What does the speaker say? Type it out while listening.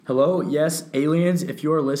Hello, yes, aliens, if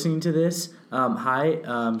you are listening to this, hi.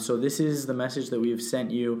 So this is the message that we have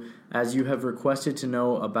sent you as you have requested to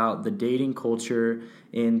know about the dating culture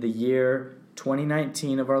in the year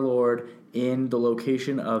 2019 of our Lord in the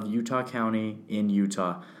location of Utah County in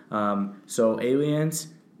Utah. So aliens,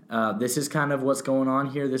 this is kind of what's going on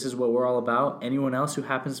here. This is what we're all about. Anyone else who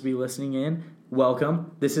happens to be listening in,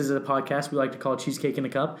 welcome. This is a podcast we like to call Cheesecake in a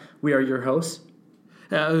Cup. We are your hosts.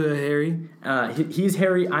 Harry. He's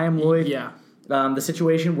Harry. I am Lloyd. Yeah. The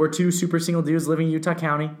situation, we're two super single dudes living in Utah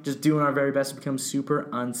County, just doing our very best to become super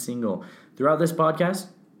unsingle. Throughout this podcast,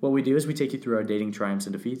 what we do is we take you through our dating triumphs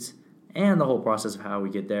and defeats and the whole process of how we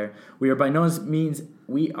get there. We are by no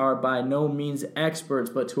means experts,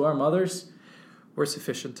 but to our mothers, We're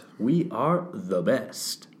sufficient. we are the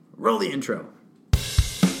best. Roll the intro.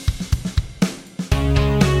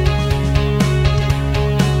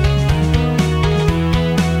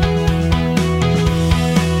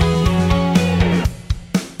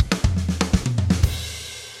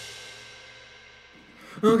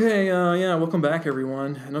 Okay, welcome back,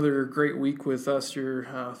 everyone. Another great week with us,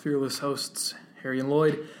 your fearless hosts, Harry and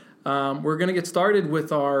Lloyd. We're going to get started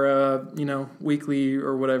with our, weekly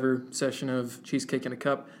or whatever session of Cheesecake in a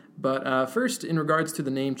Cup. But first, in regards to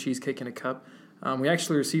the name Cheesecake in a Cup, we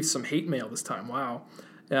actually received some hate mail this time. Wow.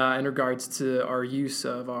 In regards to our use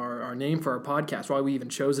of our name for our podcast, why we even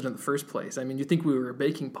chose it in the first place. I mean, you'd think we were a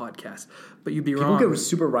baking podcast, but you'd be wrong. People get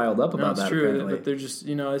super riled up about that, true, apparently. but they're just,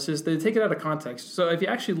 it's just, they take it out of context. So if you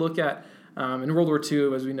actually look at, in World War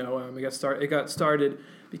II, as we know, it got started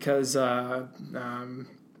because,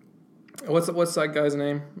 what's that guy's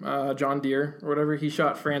name? John Deere or whatever. He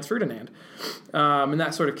shot Franz Ferdinand. And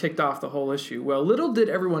that sort of kicked off the whole issue. Well, little did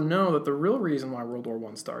everyone know that the real reason why World War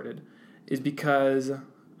I started is because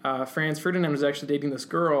Franz Ferdinand was actually dating this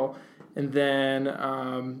girl, and then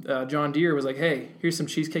John Deere was like, hey, here's some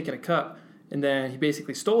cheesecake in a cup. And then he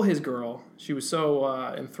basically stole his girl. She was so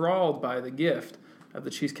enthralled by the gift of the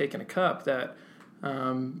cheesecake in a cup that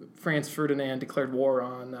Franz Ferdinand declared war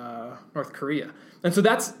on North Korea. And so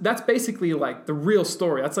that's basically like the real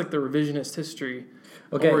story. That's like the revisionist history.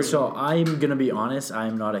 Okay, origin. so I'm going to be honest. I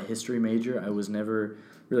am not a history major. I was never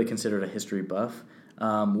really considered a history buff.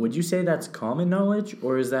 Would you say that's common knowledge,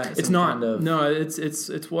 or is that It's not. kind of... No, it's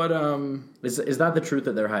what... Is that the truth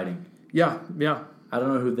that they're hiding? Yeah. I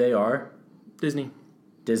don't know who they are. Disney.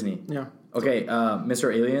 Yeah. Okay,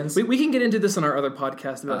 Mr. Aliens. We can get into this on our other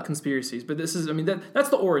podcast about conspiracies, but this is, that's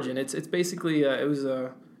the origin. It's basically, it was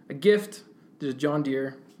a gift to John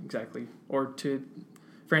Deere, exactly, or to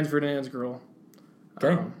Franz Ferdinand's girl.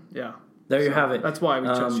 Okay. There you have it. That's why we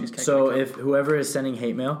chose Cheesecake. So if whoever is sending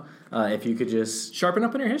hate mail, if you could just... Sharpen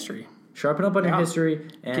up on your history. Sharpen up on your history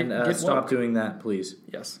and get stop woke. doing that, please.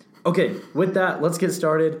 Yes. Okay, with that, let's get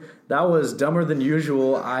started. That was dumber than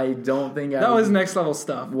usual. I don't think That was next level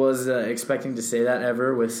stuff. Was expecting to say that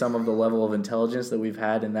ever with some of the level of intelligence that we've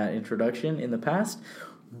had in that introduction in the past.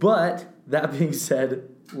 But that being said,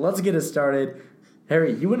 let's get it started.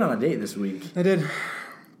 Harry, you went on a date this week. I did.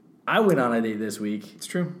 I went on a date this week. It's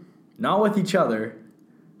true. Not with each other.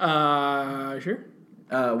 Sure.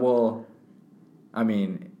 Well, I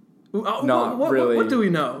mean... Not really. What do we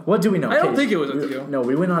know? What do we know? I don't think it was with you. No,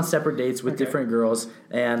 we went on separate dates with different girls,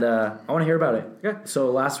 and I want to hear about it. Okay. So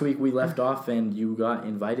last week we left off, and you got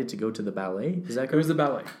invited to go to the ballet. Is that correct? It was the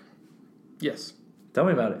ballet. Yes. Tell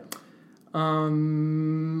me about it.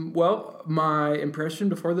 Well, my impression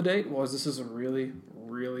before the date was this is a really,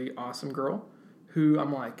 really awesome girl who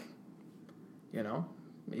I'm like,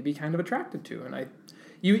 maybe kind of attracted to. And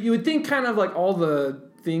you would think kind of like all the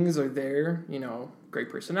things are there, great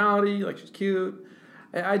personality, like she's cute.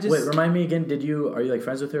 Wait, remind me again, are you like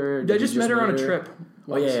friends with her? I just met her on a trip.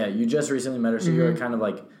 Once. Oh, yeah, you just recently met her, so you're kind of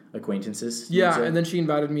like acquaintances. Yeah, and then she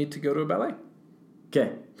invited me to go to a ballet.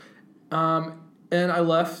 Okay. And I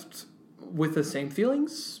left with the same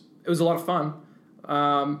feelings. It was a lot of fun.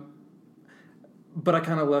 But I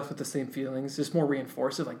kind of left with the same feelings, just more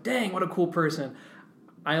reinforced. Like, dang, what a cool person.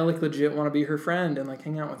 I like legit want to be her friend and like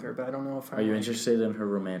hang out with her, but I don't know if Are you interested in her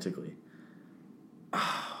romantically?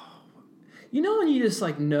 When you just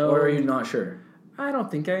like know. Or are you not sure? I don't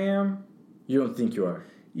think I am. You don't think you are?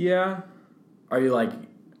 Yeah. Are you like...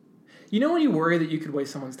 when you worry that you could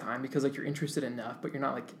waste someone's time because like you're interested enough, but you're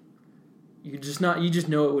not like... You just know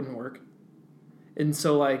it wouldn't work. And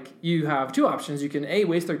so like you have two options. You can A,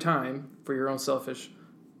 waste their time for your own selfish,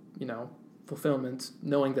 fulfillment,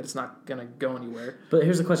 knowing that it's not going to go anywhere. But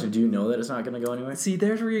here's the question. Do you know that it's not going to go anywhere? See,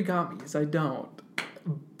 there's where you got me, is I don't.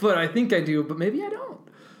 But I think I do, but maybe I don't.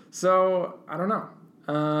 So, I don't know.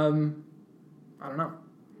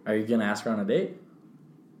 Are you going to ask her on a date?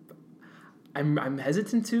 I'm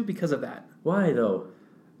hesitant to because of that. Why though?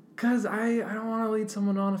 Because I don't want to lead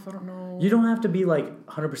someone on if I don't know. You don't have to be like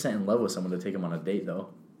 100% in love with someone to take them on a date though.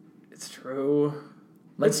 It's true.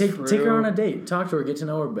 Like take her on a date, talk to her, get to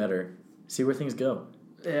know her better, see where things go.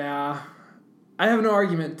 Yeah, I have no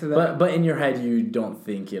argument to that. But in your head, you don't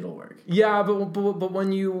think it'll work. Yeah, but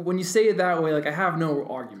when you say it that way, like I have no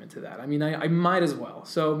argument to that. I mean, I might as well.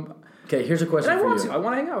 So okay, here's a question for you. I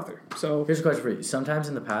want to hang out with her. So here's a question for you. Sometimes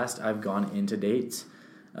in the past, I've gone into dates,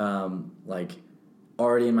 like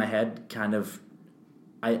already in my head, kind of.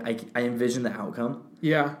 I envision the outcome.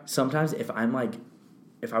 Yeah. Sometimes if I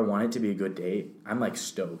want it to be a good date, I'm like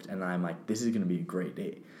stoked, and I'm like, this is gonna be a great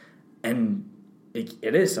date, and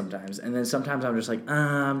it is sometimes. And then sometimes I'm just like,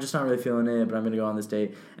 I'm just not really feeling it, but I'm gonna go on this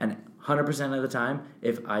date. And 100% of the time,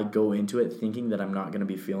 if I go into it thinking that I'm not gonna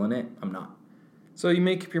be feeling it, I'm not. So you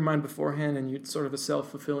make up your mind beforehand, and it's sort of a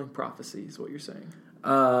self-fulfilling prophecy, is what you're saying.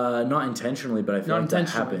 Not intentionally, but I feel like that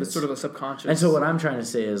happens. It's sort of a subconscious. And so what I'm trying to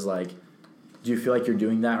say is like, do you feel like you're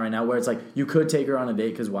doing that right now? Where it's like you could take her on a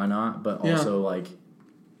date because why not? But also like,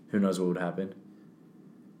 who knows what would happen?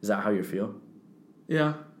 Is that how you feel?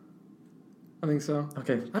 Yeah, I think so.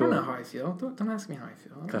 Okay, cool. I don't know how I feel. Don't ask me how I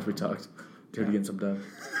feel. Glad we talked. Do it again sometime.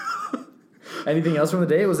 Anything else from the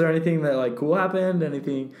date? Was there anything that like cool happened?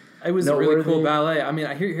 Anything? It was noteworthy? A really cool ballet. I mean,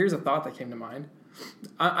 here's a thought that came to mind.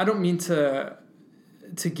 I don't mean to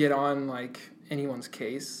get on like anyone's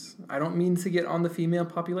case. I don't mean to get on the female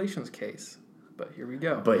population's case. But here we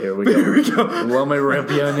go. Here we go. Let me ramp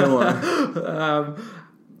you a new one.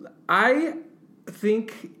 I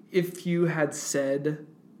think if you had said,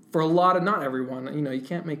 for a lot of, not everyone, you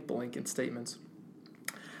can't make blanket statements.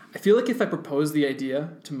 I feel like if I proposed the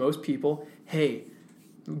idea to most people, hey,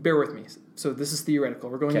 bear with me. So this is theoretical.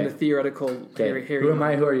 We're going into theoretical. Okay. Who am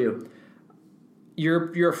I? Who are you?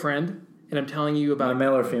 You're a friend, and I'm telling you about. Am I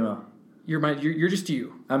male or female? You're just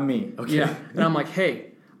you. I'm me. Okay. Yeah. And I'm like,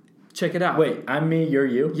 hey, check it out. Wait, I'm me. You're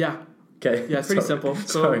you. Yeah. Okay. Yeah, it's pretty simple.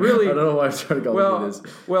 So sorry. really, I don't know why I'm trying to go into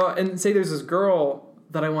this. Well, and say there's this girl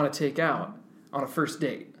that I want to take out on a first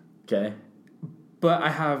date. Okay. But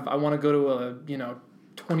I want to go to a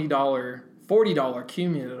 $20, $40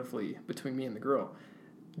 cumulatively between me and the girl.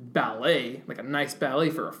 Ballet, like a nice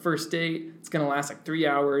ballet for a first date. It's gonna last like 3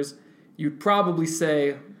 hours. You'd probably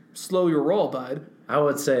say, slow your roll, bud. I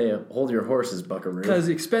would say, hold your horses, buckaroo. Because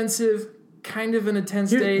expensive. Kind of an intense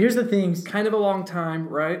date. Here's the things. Kind of a long time,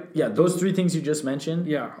 right? Yeah, those three things you just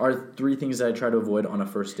mentioned are three things that I try to avoid on a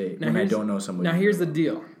first date when I don't know somebody. Now, here's the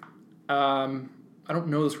deal. I don't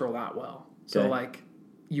know this girl that well. So, like,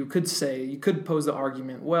 you could pose the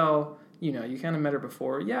argument, well, you kind of met her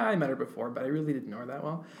before. Yeah, I met her before, but I really didn't know her that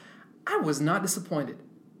well. I was not disappointed.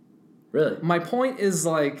 Really? My point is,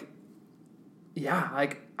 like,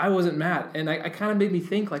 I wasn't mad. And I kind of made me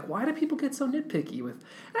think, like, why do people get so nitpicky with...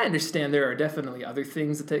 I understand there are definitely other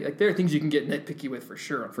things that take... Like, there are things you can get nitpicky with for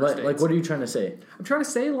sure on first dates. Like, what are you trying to say? I'm trying to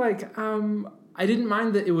say, like, I didn't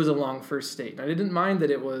mind that it was a long first date. I didn't mind that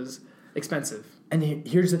it was expensive. And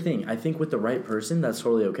here's the thing. I think with the right person, that's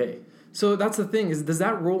totally okay. So that's the thing. Does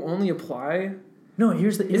that rule only apply? No,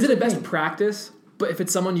 here's Is it a best practice? But if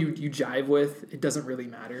it's someone you jive with, it doesn't really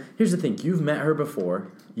matter. Here's the thing. You've met her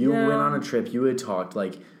before. You went on a trip. You had talked.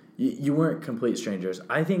 Like, you weren't complete strangers.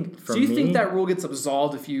 I think for me... So you think that rule gets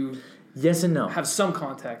absolved if you... Yes and no. Have some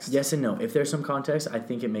context. Yes and no. If there's some context, I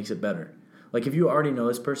think it makes it better. Like, if you already know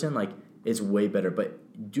this person, like, it's way better. But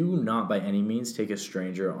do not by any means take a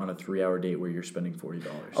stranger on a 3-hour date where you're spending $40.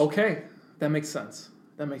 Okay. That makes sense.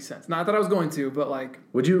 Not that I was going to, but, like...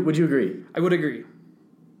 Would you agree? I would agree.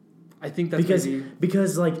 I think that's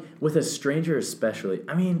because like with a stranger especially,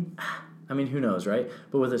 I mean who knows, right?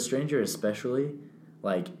 But with a stranger especially,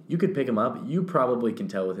 like you could pick them up. You probably can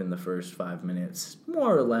tell within the first 5 minutes,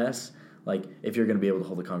 more or less, like if you're going to be able to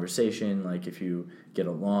hold a conversation, like if you get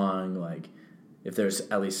along, like if there's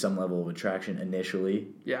at least some level of attraction initially.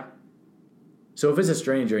 Yeah. So if it's a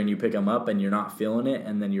stranger and you pick them up and you're not feeling it,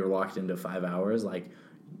 and then you're locked into 5 hours, like.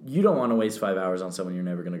 You don't want to waste 5 hours on someone you're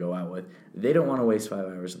never going to go out with. They don't want to waste 5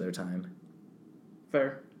 hours of their time.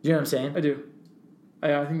 Fair. Do you know what I'm saying? I do.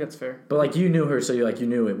 I think that's fair. But like you knew her, so you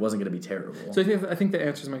knew it wasn't going to be terrible. So I think that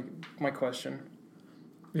answers my question.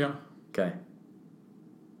 Yeah. Okay.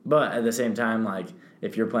 But at the same time, like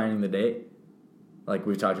if you're planning the date, like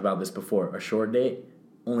we've talked about this before, a short date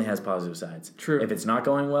only has positive sides. True. If it's not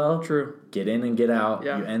going well, get in and get out.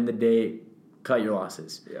 Yeah. You end the date. Cut your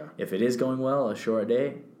losses. Yeah. If it is going well, a short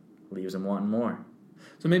day leaves them wanting more.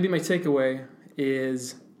 So maybe my takeaway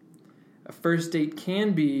is a first date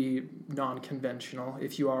can be non-conventional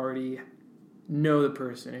if you already know the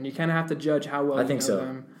person, and you kind of have to judge how well I think so.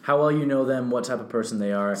 them. How well you know them, what type of person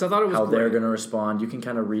they are, So I thought it was how they're great. going to respond. You can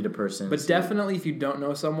kind of read a person. But definitely, if you don't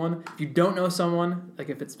know someone, like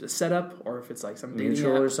if it's a setup or if it's like some dating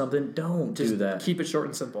mutual app, or something, don't just do that. keep it short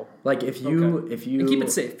and simple. Like if you And keep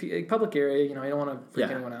it safe. Public area, you don't want to freak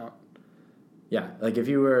Yeah. anyone out. Yeah, like if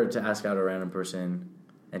you were to ask out a random person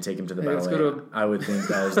and take him to the Hey, let's ballet, go to- I would think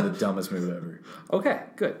that is the dumbest move ever. Okay,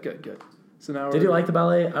 good. So now Did you like the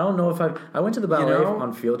ballet? I don't know if I went to the ballet know-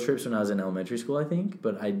 on field trips when I was in elementary school, I think,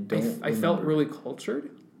 but I don't. I felt remember. really cultured.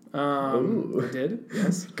 Ooh. I did,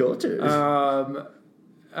 yes. Culture.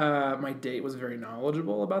 My date was very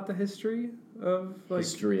knowledgeable about the history of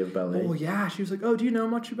History of ballet. Oh yeah, she was like, "Oh, do you know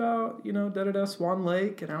much about Swan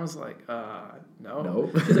Lake?" And I was like, no."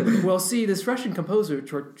 No. She's like, "Well, see, this Russian composer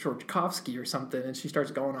Tchaikovsky or something," and she starts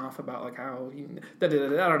going off about like how I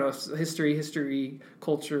don't know, history,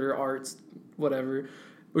 culture, arts, whatever,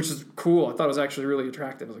 which is cool. I thought it was actually really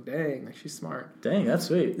attractive. I was like, "Dang, like she's smart." Dang, that's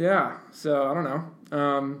sweet. Yeah. So I don't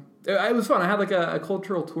know. It was fun. I had like a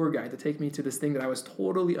cultural tour guide to take me to this thing that I was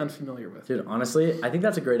totally unfamiliar with. Dude, honestly, I think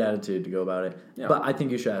that's a great attitude to go about it. Yeah. But I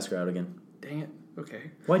think you should ask her out again. Dang it.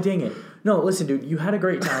 Okay. Why dang it? No, listen, dude, you had a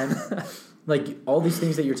great time. Like, all these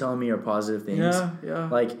things that you're telling me are positive things. Yeah.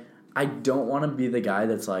 Like, I don't want to be the guy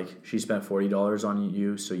that's like, she spent $40 on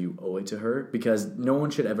you, so you owe it to her. Because no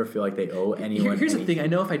one should ever feel like they owe anyone Here's the anything. thing. I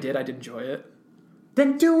know if I did, I'd enjoy it.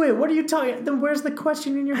 Then do it. What are you talking? Then where's the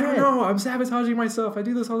question in your I head? don't know. I'm sabotaging myself. I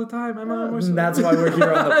do this all the time. That's why we're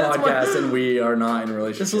here on the That's why- podcast and we are not in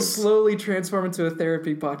relationships. This will slowly transform into a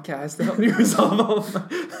therapy podcast to help me resolve all of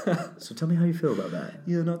my... So tell me how you feel about that.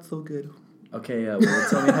 Yeah, not so good. Okay, well,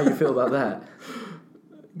 tell me how you feel about that.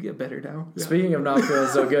 Get better now. Yeah. Speaking of not feeling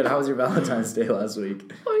so good, how was your Valentine's Day last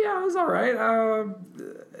week? Oh, yeah, it was all right.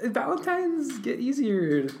 Valentine's get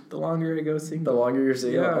easier the longer I go single. The longer you're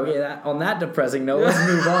single. Yeah. Okay, on that depressing note, let's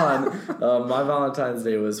move on. My Valentine's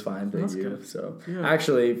Day was fine, thank That's you. good. So, Yeah.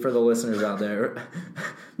 actually, for the listeners out there,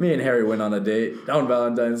 me and Harry went on a date on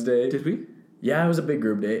Valentine's Day. Did we? Yeah, it was a big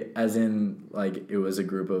group date, as in, like, it was a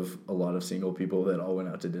group of a lot of single people that all went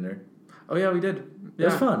out to dinner. Oh, yeah, we did. It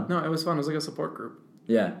was fun. No, it was fun. It was like a support group.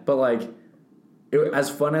 Yeah, but, like, as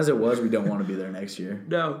fun as it was, we don't want to be there next year.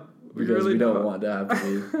 No. Because we don't want to have to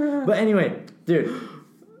be. But anyway, dude,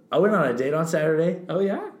 I went on a date on Saturday. Oh,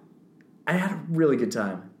 yeah? I had a really good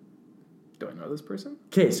time. Do I know this person?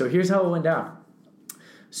 Okay, so here's how it went down.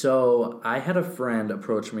 So I had a friend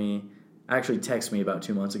approach me, actually text me about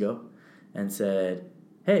 2 months ago, and said,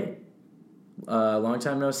 "Hey, long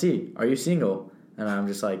time no see. Are you single?" And I'm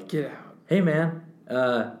just like, Get out. "Hey, man.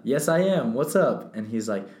 Yes, I am. What's up?" And he's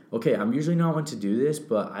like, "Okay, I'm usually not one to do this,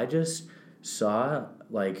 but I just saw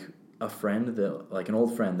like a friend that, like an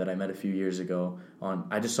old friend that I met a few years ago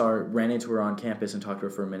I just saw her, ran into her on campus and talked to her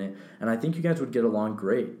for a minute, and I think you guys would get along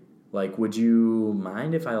great. Like, would you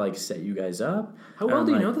mind if I like set you guys up?" How And well I'm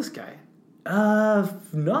do you like, know this guy?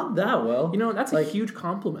 Not that well. That's like, a huge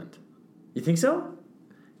compliment. You think so?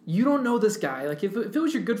 You don't know this guy. Like, if it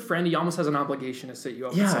was your good friend, he almost has an obligation to set you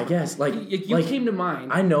up. with Yeah, I someone. guess. Like, You came to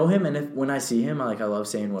mind. I know him, and when I see him, I love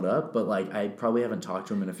saying what up, but like I probably haven't talked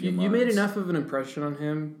to him in a few months. You made enough of an impression on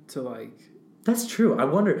him to like... That's true. I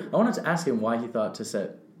wanted to ask him why he thought to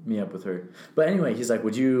set me up with her. But anyway, he's like,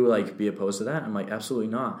 "Would you like be opposed to that?" I'm like, "Absolutely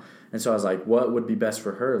not." And so I was like, "What would be best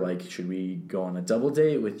for her? Like, should we go on a double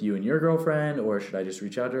date with you and your girlfriend, or should I just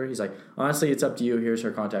reach out to her?" He's like, "Honestly, it's up to you. Here's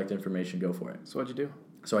her contact information. Go for it." So what'd you do?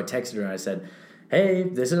 So I texted her and I said, "Hey,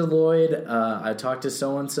 this is Lloyd. I talked to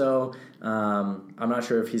so-and-so. I'm not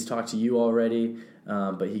sure if he's talked to you already,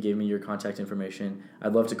 but he gave me your contact information.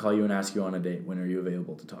 I'd love to call you and ask you on a date. When are you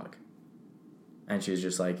available to talk?" And she was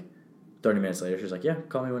just like, 30 minutes later, she was like, "Yeah,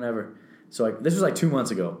 call me whenever." So this was like 2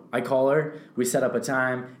 months ago. I call her. We set up a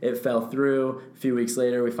time. It fell through. A few weeks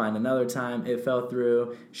later, we find another time. It fell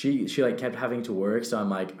through. She like kept having to work. So I'm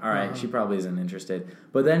like, all right, she probably isn't interested.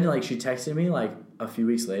 But then like she texted me like a few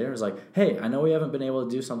weeks later. It was like, "Hey, I know we haven't been able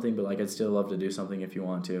to do something, but like I'd still love to do something if you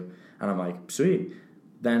want to." And I'm like, "Sweet."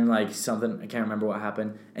 Then like something, I can't remember what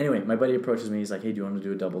happened. Anyway, my buddy approaches me. He's like, "Hey, do you want to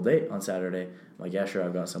do a double date on Saturday?" I'm like, "Yeah, sure.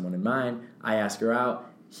 I've got someone in mind." I ask her out.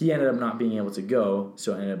 He ended up not being able to go,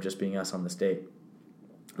 so it ended up just being us on this date.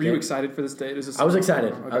 Were you excited for this date? I was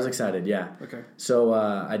excited. Okay. I was excited, yeah. Okay. So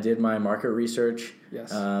I did my market research.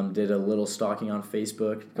 Yes. Did a little stalking on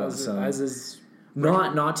Facebook. Got As is...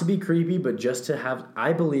 not to be creepy, but just to have...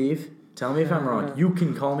 I believe... Tell me if I'm wrong. You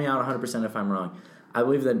can call me out 100% if I'm wrong. I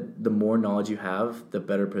believe that the more knowledge you have, the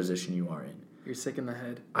better position you are in. You're sick in the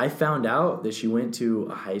head. I found out that she went to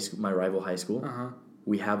my rival high school. Uh-huh.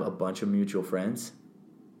 We have a bunch of mutual friends.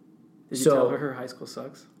 Did you tell her high school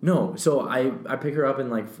sucks? No. So I pick her up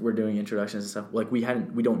and like we're doing introductions and stuff. Like we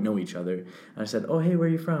don't know each other. And I said, "Oh, hey, where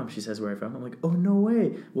are you from?" She says, "Where I'm from." I'm like, "Oh, no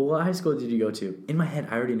way. Well, what high school did you go to?" In my head,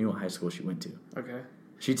 I already knew what high school she went to. Okay.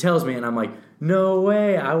 She tells me, and I'm like, "No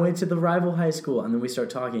way. I went to the rival high school." And then we start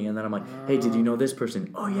talking, and then I'm like, "Hey, did you know this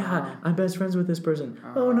person?" "Oh yeah, I'm best friends with this person."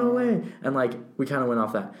 "Oh, no way." And like we kind of went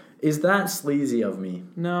off that. Is that sleazy of me?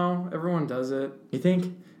 No, everyone does it. You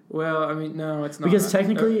think? Well, I mean, no, it's not. Because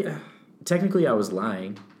technically I was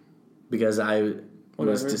lying because I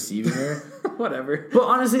was deceiving her. Whatever. But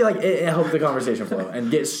honestly, like it helped the conversation flow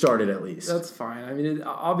and get started at least. That's fine. I mean,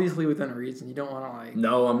 obviously within reason. You don't want to like.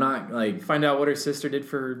 No, I'm not like. Find out what her sister did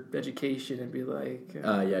for education and be like.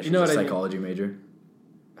 Yeah, she's a psychology major.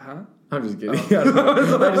 Huh? I'm just kidding.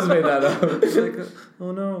 I just made that up. Like,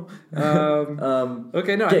 oh no.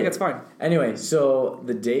 Okay, no, I think that's fine. Anyway, so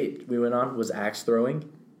the date we went on was axe throwing.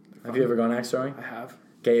 Have you ever gone axe throwing? I have.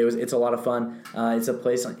 Okay, it's a lot of fun. It's a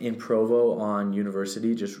place in Provo on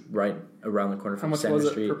University, just right around the corner from Center Street. How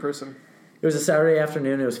much was it per person? It was a Saturday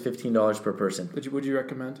afternoon. It was $15 per person. Would you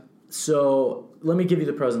recommend? So let me give you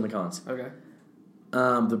the pros and the cons. Okay.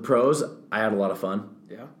 The pros, I had a lot of fun.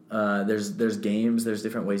 Yeah. There's games. There's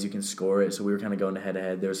different ways you can score it. So we were kind of going head to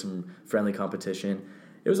head. There was some friendly competition.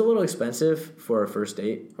 It was a little expensive for a first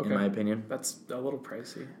date, in my opinion. That's a little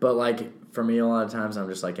pricey. But, like, for me, a lot of times I'm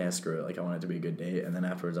just like, screw it. Like, I want it to be a good date. And then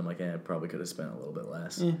afterwards, I'm like, I probably could have spent a little bit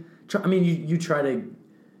less. I mean, you try to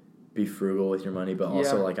be frugal with your money, but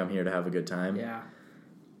also, like, I'm here to have a good time. Yeah.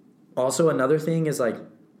 Also, another thing is, like,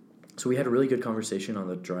 so we had a really good conversation on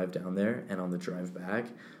the drive down there and on the drive back.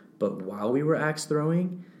 But while we were axe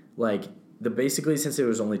throwing, like, basically, since it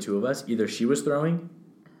was only two of us, either she was throwing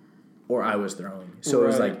or I was throwing. So it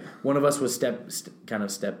was like one of us was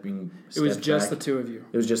stepping. It was just the two of you.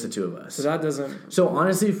 It was just the two of us. So that doesn't. So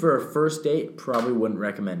honestly, for a first date, probably wouldn't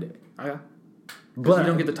recommend it. Okay. But you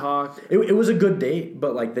don't get to talk. It was a good date,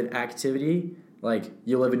 but like the activity, like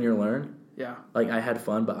you live and you learn. Yeah. Like I had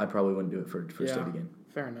fun, but I probably wouldn't do it for first date again.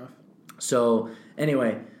 Fair enough. So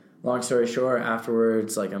anyway, long story short,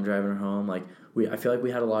 afterwards, like I'm driving her home, like I feel like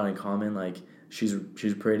we had a lot in common, like. She's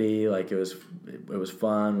pretty. Like it was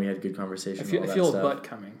fun. We had good conversation. I feel a butt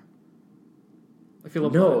coming. I feel a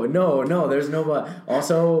butt. No. There's no butt.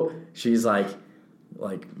 Also, she's like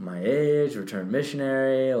my age, returned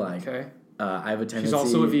missionary. Like I have a tendency. She's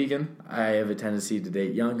also a vegan. I have a tendency to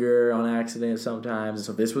date younger on accident sometimes.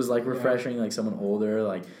 So this was like refreshing. Like someone older.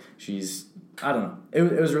 Like she's I don't know.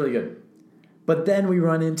 It was really good. But then we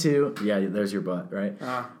run into there's your butt right.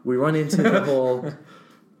 We run into the whole.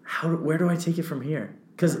 Where do I take it from here?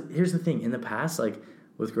 Because here's the thing. In the past, like,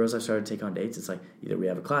 with girls I've started to take on dates, it's like, either we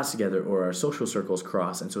have a class together or our social circles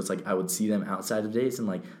cross. And so it's like, I would see them outside of dates and,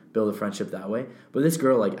 like, build a friendship that way. But this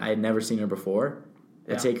girl, like, I had never seen her before.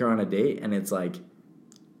 I take her on a date, and it's like,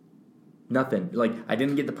 nothing. Like, I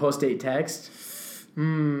didn't get the post-date text.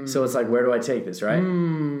 So it's like, where do I take this, right?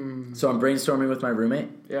 So I'm brainstorming with my roommate.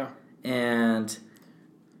 Yeah. And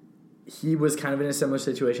he was kind of in a similar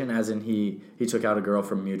situation, as in he took out a girl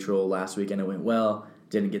from mutual last week and it went well.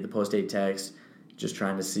 Didn't get the post-date text. Just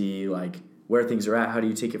trying to see like where things are at. How do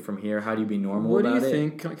you take it from here? How do you be normal about it? What do you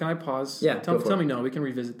think? Can I pause? Yeah, tell me no. We can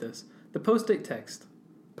revisit this. The post-date text.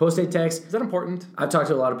 Post-date text. Is that important? I've talked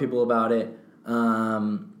to a lot of people about it.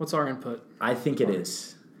 What's our input? I think it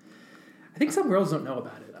is. I think some girls don't know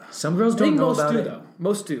about it. Some girls don't know about it. Though.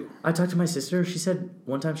 Most do. I talked to my sister. She said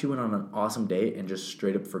one time she went on an awesome date and just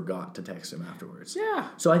straight up forgot to text him afterwards. Yeah.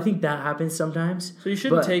 So I think that happens sometimes. So you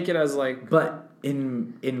shouldn't take it as like... But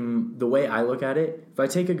in the way I look at it, if I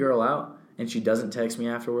take a girl out and she doesn't text me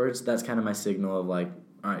afterwards, that's kind of my signal of like,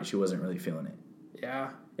 all right, she wasn't really feeling it. Yeah.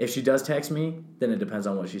 If she does text me, then it depends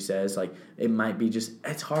on what she says. Like, it might be just...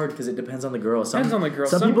 It's hard because it depends on the girl. Depends on the girl.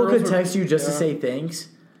 Some people could text you just to say thanks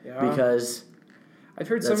because... I've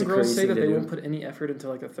heard some girls say that they won't put any effort into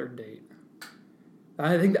like a third date.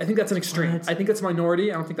 I think that's an extreme. What? I think that's a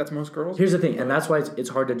minority. I don't think that's most girls. Here's the thing, and that's why it's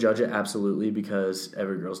hard to judge it absolutely because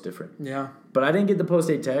every girl's different. Yeah. But I didn't get the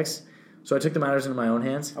post-date text, so I took the matters into my own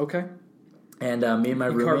hands. Okay. And me and my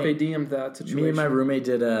roommate... Carpe diem that situation. Me and my roommate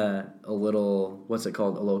did a little... What's it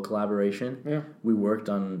called? A little collaboration. Yeah. We worked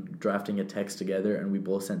on drafting a text together, and we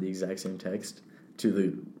both sent the exact same text to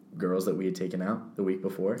the girls that we had taken out the week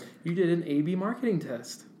before. You did an A/B marketing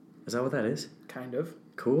test. Is that what that is? Kind of.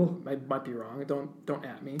 Cool. I might be wrong. Don't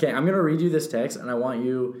at me. Okay, I'm going to read you this text, and I want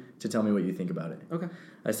you to tell me what you think about it. Okay.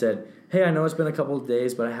 I said, hey, I know it's been a couple of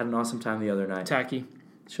days, but I had an awesome time the other night. Tacky.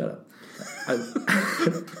 Shut up. All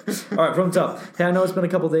right, from the top. Hey, I know it's been a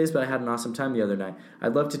couple of days, but I had an awesome time the other night.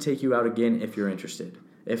 I'd love to take you out again if you're interested.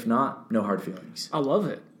 If not, no hard feelings. I love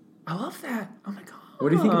it. I love that. Oh, my God. What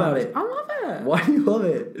do you think about it? I love it. Why do you love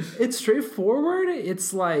it? It's straightforward.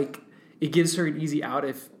 It's like it gives her an easy out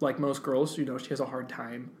if, like most girls, she has a hard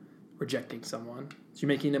time rejecting someone. So you're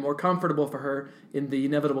making it more comfortable for her in the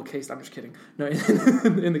inevitable case. I'm just kidding. No,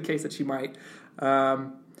 in the case that she might.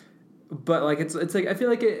 But like it's like I feel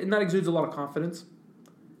like it not exudes a lot of confidence,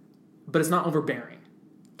 but it's not overbearing.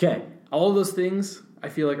 Okay. All of those things I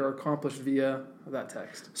feel like are accomplished via that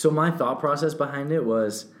text. So my thought process behind it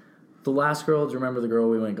was the last girl. Do you remember the girl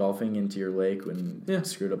we went golfing into your lake when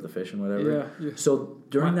screwed up the fish and whatever? Yeah. So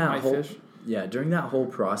during My fish. during that whole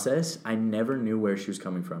process, I never knew where she was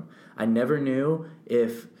coming from. I never knew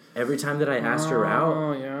if every time that I asked her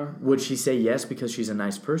out, would she say yes because she's a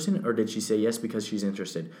nice person, or did she say yes because she's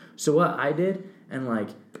interested? So what I did, and like,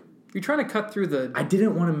 you're trying to cut through the. I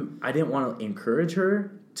didn't want to encourage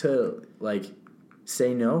her to like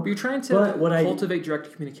say no. But you're trying to cultivate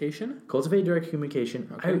direct communication. Cultivate direct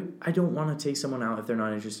communication. Okay. I don't want to take someone out if they're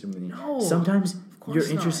not interested in me. No, sometimes you're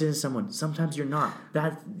not. interested in someone. Sometimes you're not.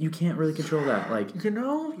 That you can't really control that. Like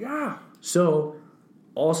yeah. So,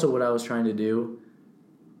 also what I was trying to do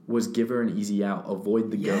was give her an easy out.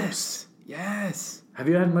 Avoid the ghost. Yes. Have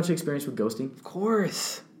you had much experience with ghosting? Of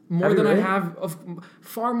course. More than I have.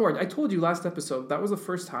 Far more. I told you last episode, that was the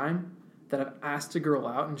first time that I've asked a girl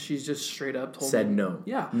out and she's just straight up said me. No.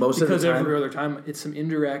 Yeah. Most of the time. Because every other time, it's some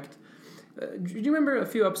indirect. Do you remember a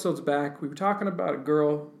few episodes back, we were talking about a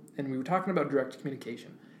girl and we were talking about direct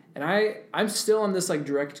communication. And I'm still on this like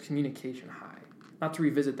direct communication high. Not to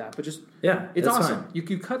revisit that, but just it's awesome.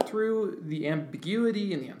 You cut through the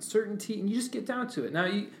ambiguity and the uncertainty, and you just get down to it. Now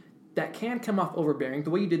that can come off overbearing.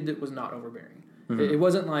 The way you did it was not overbearing. Mm-hmm. It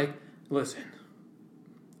wasn't like, listen,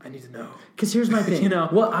 I need to know. Because here's my thing.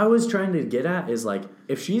 What I was trying to get at is like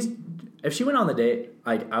if she went on the date,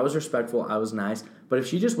 like I was respectful, I was nice, but if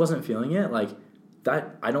she just wasn't feeling it, like.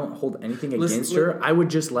 That I don't hold anything against her. I would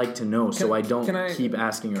just like to know, so I don't keep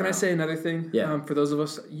asking her. Can I say another thing? Yeah. For those of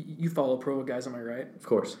us, you follow pro guys, am I right? Of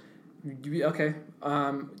course. Okay.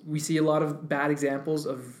 We see a lot of bad examples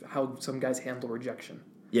of how some guys handle rejection.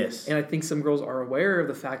 Yes. And I think some girls are aware of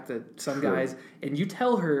the fact that some guys, and you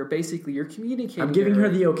tell her basically you're communicating. I'm giving her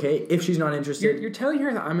the okay if she's not interested. You're telling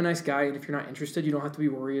her that I'm a nice guy, and if you're not interested, you don't have to be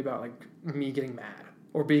worried about like me getting mad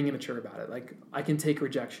or being immature about it. Like I can take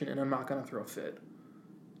rejection, and I'm not gonna throw a fit.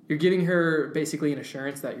 You're giving her basically an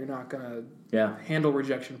assurance that you're not going to handle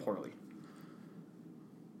rejection poorly.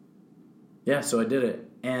 Yeah, so I did it.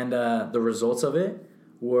 And the results of it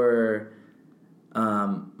were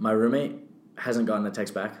my roommate hasn't gotten a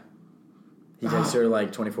text back. He texted her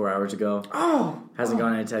like 24 hours ago. Hasn't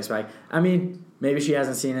gotten any text back. I mean, maybe she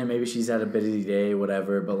hasn't seen it. Maybe she's had a busy day,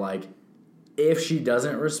 whatever. But like, if she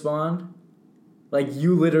doesn't respond... Like,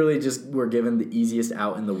 you literally just were given the easiest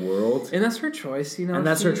out in the world. And that's her choice, And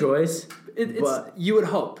that's her choice. But you would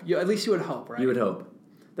hope. At least you would hope, right? You would hope.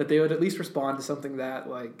 That they would at least respond to something that,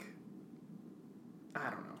 like, I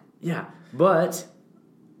don't know. Yeah. But,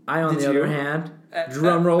 on the other hand,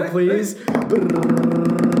 drum roll please,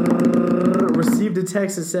 received a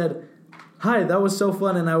text that said, "Hi, that was so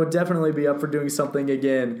fun, and I would definitely be up for doing something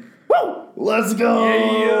again." Woo! Let's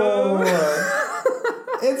go! Yeah.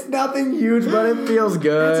 It's nothing huge, but it feels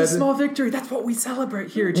good. That's a small victory. That's what we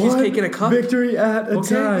celebrate here. Cheesecake in a cup. Victory at a time.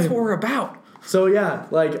 That's what we're about. So, yeah,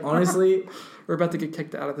 like, honestly... We're about to get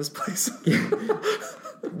kicked out of this place.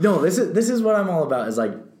 No, this is what I'm all about, is,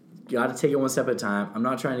 like, you got to take it one step at a time. I'm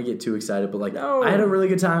not trying to get too excited, but, like, I had a really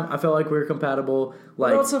good time. I felt like we were compatible.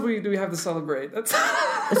 Like, what else do we have to celebrate? That's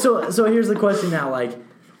So here's the question now, like...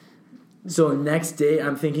 So, next date,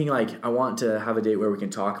 I'm thinking, like, I want to have a date where we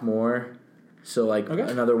can talk more... So, like,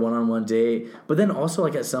 another one-on-one date. But then also,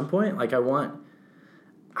 like, at some point, like, I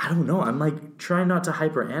don't know. I'm, like, trying not to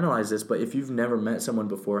hyper-analyze this, but if you've never met someone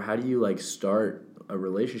before, how do you, like, start a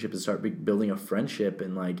relationship and start building a friendship?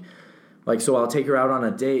 And, like, so I'll take her out on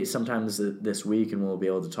a date sometimes this week and we'll be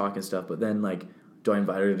able to talk and stuff. But then, like, do I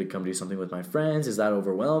invite her to come do something with my friends? Is that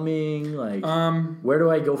overwhelming? Like, where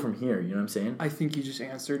do I go from here? You know what I'm saying? I think you just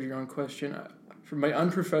answered your own question. From my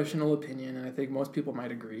unprofessional opinion, and I think most people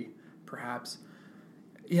might agree, perhaps.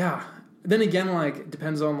 Yeah. Then again, like, it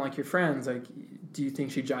depends on, like, your friends. Like, do you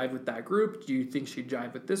think she'd jive with that group? Do you think she'd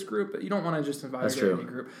jive with this group? You don't want to just invite her to any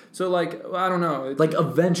group. So, like, I don't know. Like,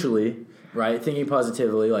 eventually, right, thinking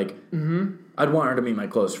positively, like, I'd want her to meet my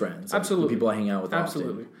close friends. Like, absolutely. The people I hang out with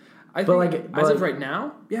absolutely. often. As of right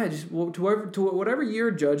now, yeah, just to whatever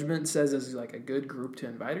your judgment says is, like, a good group to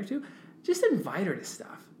invite her to, just invite her to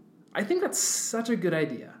stuff. I think that's such a good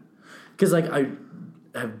idea. Because, like, I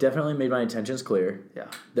have definitely made my intentions clear. Yeah.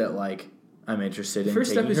 That, like, I'm interested in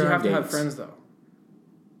First step taking is her you on have to dates. have friends, though.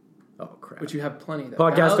 Oh, crap. which you have plenty. That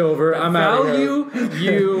Podcast over. I'm out of here. Value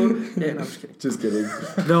you. Yeah, no, I'm just kidding. Just kidding.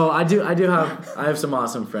 No, I have some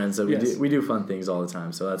awesome friends that we do fun things all the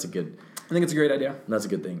time. So that's a good. I think it's a great idea. That's a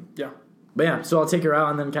good thing. Yeah. But yeah, so I'll take her out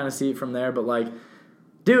and then kind of see it from there. But like,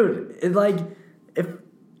 dude, if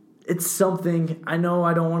it's something, I know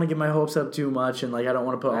I don't want to get my hopes up too much, and like I don't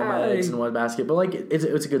want to put all my eggs in one basket. But like, it's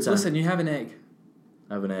a good sign. Listen, you have an egg.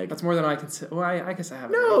 I have an egg. That's more than I can say. Well, I guess I have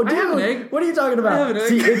an egg. No, dude. I have an egg. What are you talking about? I have an egg.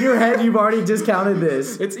 See, in your head, you've already discounted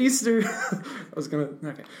this. It's Easter. I was going to...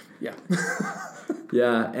 Okay. Yeah.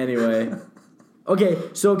 Yeah, anyway. Okay,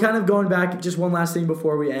 so kind of going back, just one last thing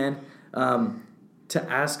before we end. To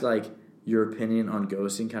ask, like, your opinion on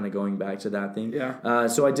ghosting, kind of going back to that thing. Yeah.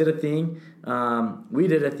 So I did a thing. We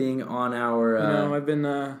did a thing on our... I've been...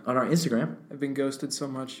 on our Instagram. I've been ghosted so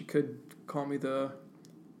much, you could call me the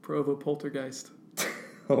Provo poltergeist.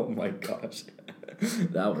 Oh my gosh.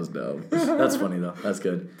 That was dope. That's funny though. That's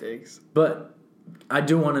good. Thanks. But I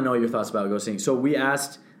do want to know your thoughts about ghosting. So we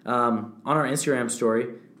asked on our Instagram story,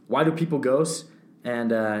 why do people ghost?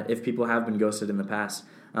 And if people have been ghosted in the past.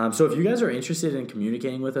 So if you guys are interested in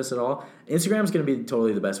communicating with us at all, Instagram is going to be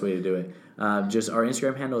totally the best way to do it. Just our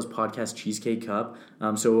Instagram handle is Podcast Cheesecake Cup.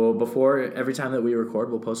 So before every time that we record,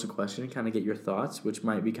 we'll post a question and kind of get your thoughts, which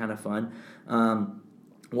might be kind of fun.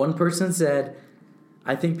 One person said,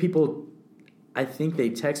 I think they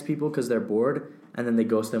text people because they're bored, and then they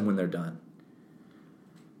ghost them when they're done.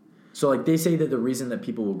 So, like, they say that the reason that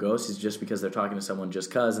people will ghost is just because they're talking to someone just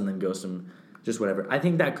cuz, and then ghost them just whatever. I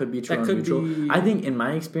think that could be true on mutual. I think in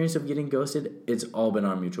my experience of getting ghosted, it's all been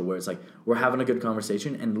on mutual, where it's like, we're having a good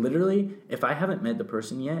conversation, and literally, if I haven't met the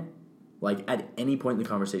person yet, like, at any point the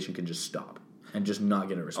conversation can just stop and just not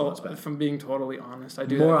get a response back. If I'm being totally honest, I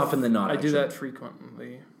do more often than not. I do that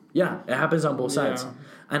frequently. Yeah, it happens on both sides.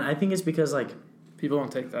 And I think it's because, like... people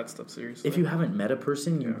don't take that stuff seriously. If you haven't met a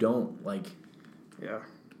person, you don't, like... Yeah.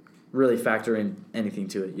 Really factor in anything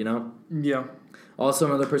to it, you know? Yeah. Also,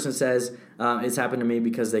 another person says, it's happened to me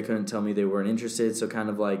because they couldn't tell me they weren't interested. So kind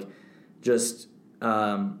of like just...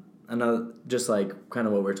 just like kind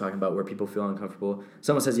of what we're talking about, where people feel uncomfortable.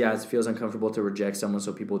 Someone says, yeah, it feels uncomfortable to reject someone,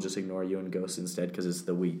 so people just ignore you and ghost instead because it's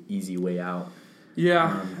the easy way out.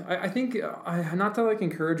 Yeah, I think not to like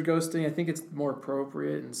encourage ghosting. I think it's more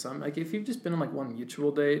appropriate in some, like if you've just been on like one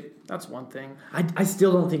mutual date, that's one thing. I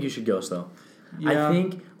still don't think you should ghost though. Yeah. I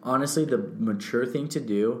think honestly the mature thing to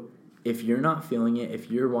do, if you're not feeling it,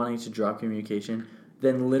 if you're wanting to drop communication,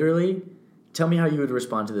 then literally tell me how you would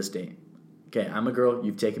respond to this date. Okay, I'm a girl.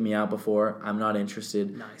 You've taken me out before. I'm not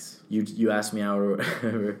interested. Nice. You asked me out or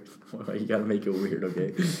whatever. You got to make it weird,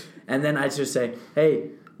 okay? And then I just say, hey,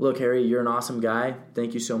 look, Harry, you're an awesome guy.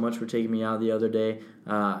 Thank you so much for taking me out the other day.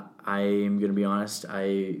 I am going to be honest.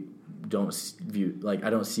 I don't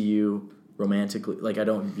see you romantically. Like, I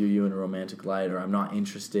don't view you in a romantic light, or I'm not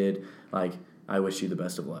interested. Like, I wish you the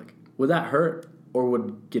best of luck. Would that hurt, or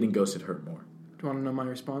would getting ghosted hurt more? Do you want to know my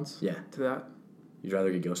response? Yeah. To that? You'd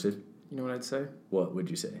rather get ghosted? You know what I'd say? What would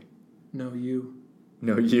you say? No, you.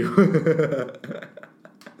 No, you.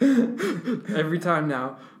 Every time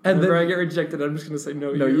now. And whenever then, I get rejected, I'm just going to say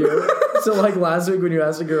no, no you. So, like, last week when you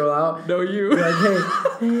asked a girl out, no, you.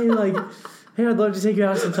 You're like, hey, I'd love to take you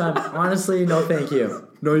out sometime. Honestly, no thank you.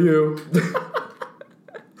 No, you.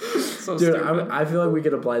 So dude, stupid. I feel like we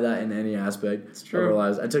could apply that in any aspect of our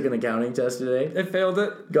lives. I took an accounting test today. I failed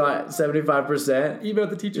it. Got 75%. Email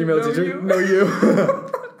the teacher. Email no, teacher. you. No, you.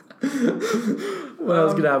 What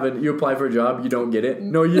else could happen? You apply for a job, you don't get it.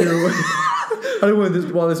 No, you. I don't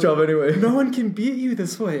want this job anyway. No one can beat you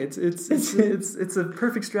this way. It's a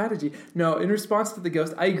perfect strategy. No, in response to the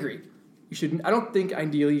ghost, I agree. You shouldn't. I don't think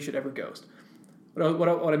ideally you should ever ghost.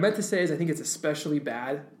 What I meant to say is I think it's especially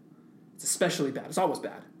bad. It's especially bad. It's always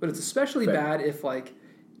bad, but it's especially bad if like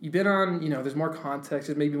you've been on. There's more context.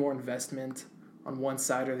 There's maybe more investment on one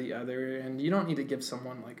side or the other, and you don't need to give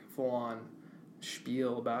someone like full on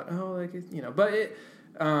spiel about But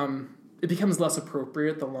it becomes less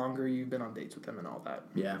appropriate the longer you've been on dates with them and all that.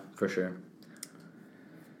 Yeah, for sure.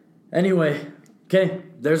 Anyway, okay,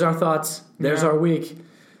 there's our thoughts. There's our week.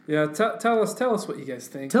 Yeah, tell us what you guys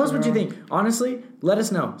think. Tell us what you think. Honestly, let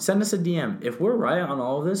us know. Send us a DM. If we're right on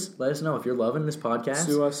all of this, let us know. If you're loving this podcast,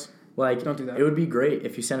 sue us. Like, don't do that. It would be great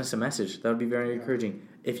if you sent us a message. That would be very encouraging.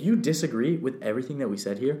 If you disagree with everything that we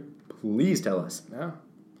said here, please tell us. Yeah.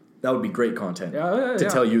 That would be great content to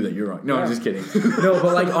tell you that you're wrong. No, I'm just kidding. No,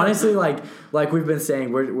 but like honestly, like we've been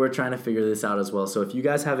saying, we're trying to figure this out as well. So if you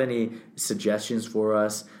guys have any suggestions for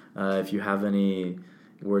us, if you have any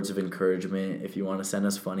words of encouragement, if you want to send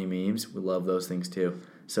us funny memes, we love those things too.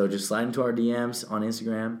 So just slide into our DMs on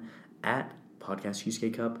Instagram at Podcast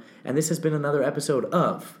Cheesecake Cup. And this has been another episode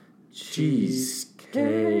of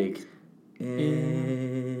cheesecake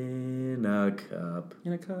in a cup.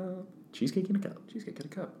 In a cup. Cheesecake in a cup. Cheesecake in a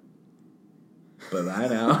cup. Bye-bye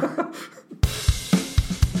now.